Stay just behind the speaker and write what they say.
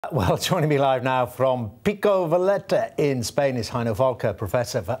Well, joining me live now from Pico Valletta in Spain is Heino Falcke,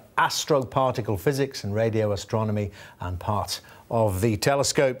 Professor for Astroparticle Physics and Radio Astronomy and part of the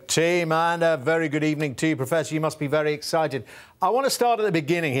telescope team. And a very good evening to you, Professor. You must be very excited. I want to start at the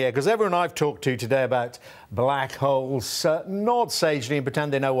beginning here, because everyone I've talked to today about black holes nod sagely and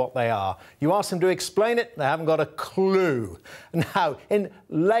pretend they know what they are. You ask them to explain it, they haven't got a clue. Now, in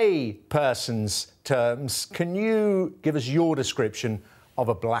layperson's terms, can you give us your description of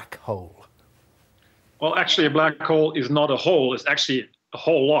a black hole? Well, actually, a black hole is not a hole. It's actually a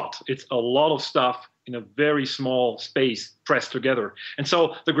whole lot. It's a lot of stuff in a very small space pressed together. And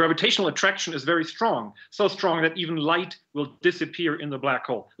so the gravitational attraction is very strong, so strong that even light will disappear in the black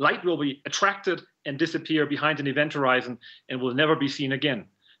hole. Light will be attracted and disappear behind an event horizon and will never be seen again.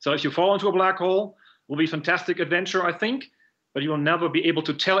 So if you fall into a black hole, it will be a fantastic adventure, I think, but you will never be able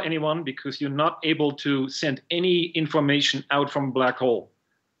to tell anyone because you're not able to send any information out from a black hole,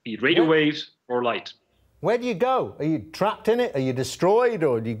 be it radio waves or light. Where do you go? Are you trapped in it? Are you destroyed?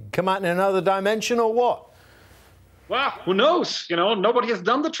 Or do you come out in another dimension or what? Well, who knows? You know, nobody has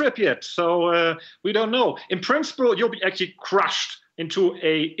done the trip yet, so we don't know. In principle, you'll be actually crushed into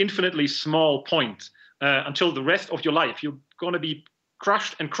a infinitely small point until the rest of your life. You're going to be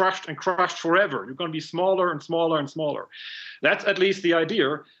crushed and crushed and crushed forever. You're going to be smaller and smaller and smaller. That's at least the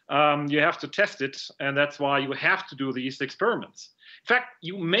idea. You have to test it, and that's why you have to do these experiments. In fact,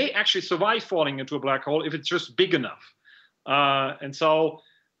 you may actually survive falling into a black hole if it's just big enough. And so,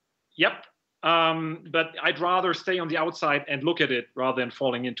 yep, but I'd rather stay on the outside and look at it rather than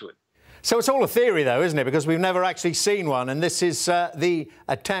falling into it. So it's all a theory, though, isn't it? Because we've never actually seen one, and this is the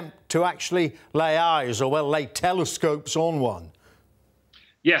attempt to actually lay eyes, or, well, lay telescopes on one.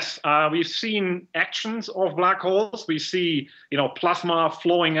 Yes, we've seen actions of black holes. We see, plasma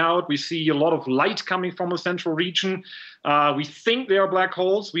flowing out. We see a lot of light coming from the central region. We think they are black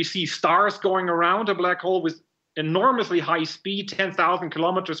holes. We see stars going around a black hole with enormously high speed, 10,000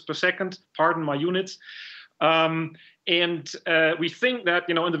 kilometers per second, pardon my units. And we think that,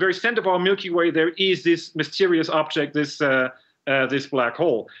 in the very center of our Milky Way, there is this mysterious object, this black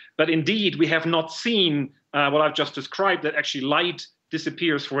hole. But indeed, we have not seen what I've just described, that actually light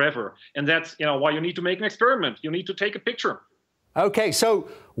disappears forever. And that's why you need to make an experiment. You need to take a picture. OK, so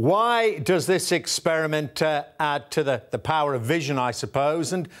why does this experiment add to the power of vision, I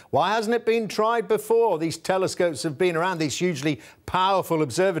suppose? And why hasn't it been tried before? These telescopes have been around. These hugely powerful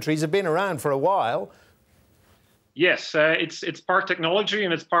observatories have been around for a while. Yes, it's part technology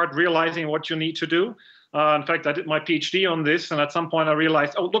and it's part realizing what you need to do. In fact, I did my PhD on this, and at some point I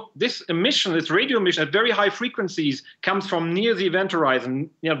realized, oh, look, this emission, this radio emission at very high frequencies comes from near the event horizon.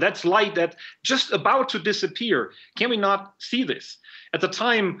 That's light that's just about to disappear. Can we not see this? At the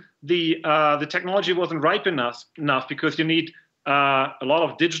time, the technology wasn't ripe enough because you need a lot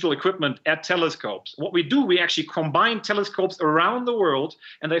of digital equipment at telescopes. What we do, we actually combine telescopes around the world,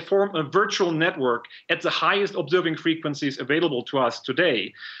 and they form a virtual network at the highest observing frequencies available to us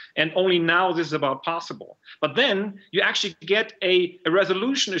today. And only now this is about possible. But then you actually get a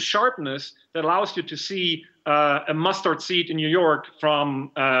resolution, a sharpness that allows you to see a mustard seed in New York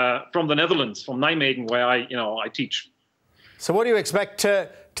from the Netherlands, from Nijmegen, where I teach. So what do you expect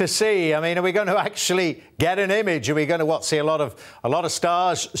to see? I mean, are we going to actually get an image? Are we going to see a lot of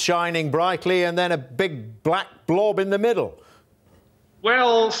stars shining brightly and then a big black blob in the middle?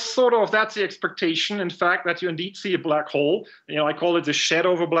 Well, sort of. That's the expectation. In fact, that you indeed see a black hole. I call it the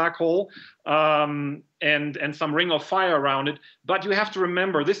shadow of a black hole, and some ring of fire around it. But you have to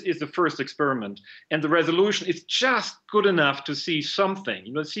remember, this is the first experiment, and the resolution is just good enough to see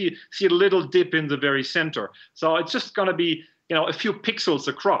something. See a little dip in the very center. So it's just going to be a few pixels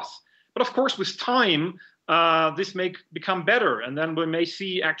across. But of course, with time, this may become better, and then we may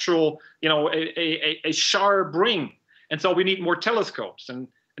see actual, a sharp ring. And so we need more telescopes. And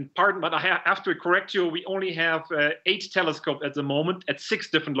pardon, but I have to correct you. We only have 8 telescopes at the moment at 6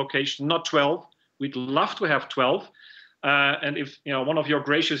 different locations, not 12. We'd love to have 12. And if one of your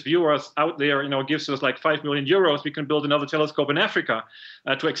gracious viewers out there gives us like 5 million euros, we can build another telescope in Africa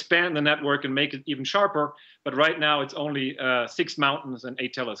to expand the network and make it even sharper. But right now it's only 6 mountains and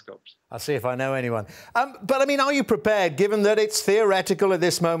 8 telescopes. I'll see if I know anyone. But I mean, are you prepared, given that it's theoretical at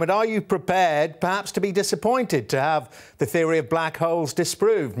this moment, are you prepared perhaps to be disappointed to have the theory of black holes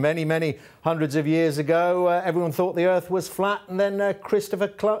disproved? Many hundreds of years ago, everyone thought the Earth was flat, and then Christopher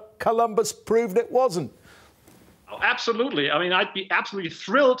Columbus proved it wasn't. Oh, absolutely. I mean, I'd be absolutely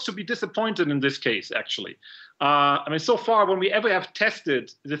thrilled to be disappointed in this case, actually. I mean, so far, when we ever have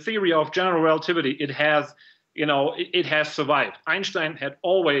tested the theory of general relativity, it has survived. Einstein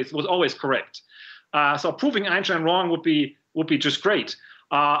was always correct. So proving Einstein wrong would be just great.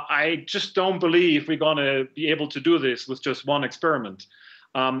 I just don't believe we're going to be able to do this with just one experiment.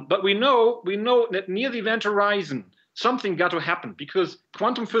 But we know that near the event horizon, something got to happen, because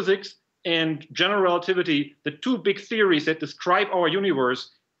quantum physics and general relativity, the two big theories that describe our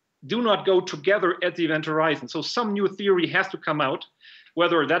universe, do not go together at the event horizon. So some new theory has to come out.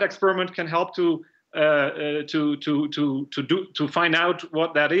 Whether that experiment can help to find out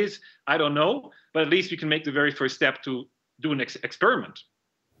what that is, I don't know. But at least we can make the very first step to do an experiment.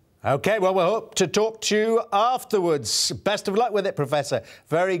 OK, well, we hope to talk to you afterwards. Best of luck with it, Professor.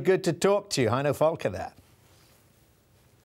 Very good to talk to you. Heino Falcke there.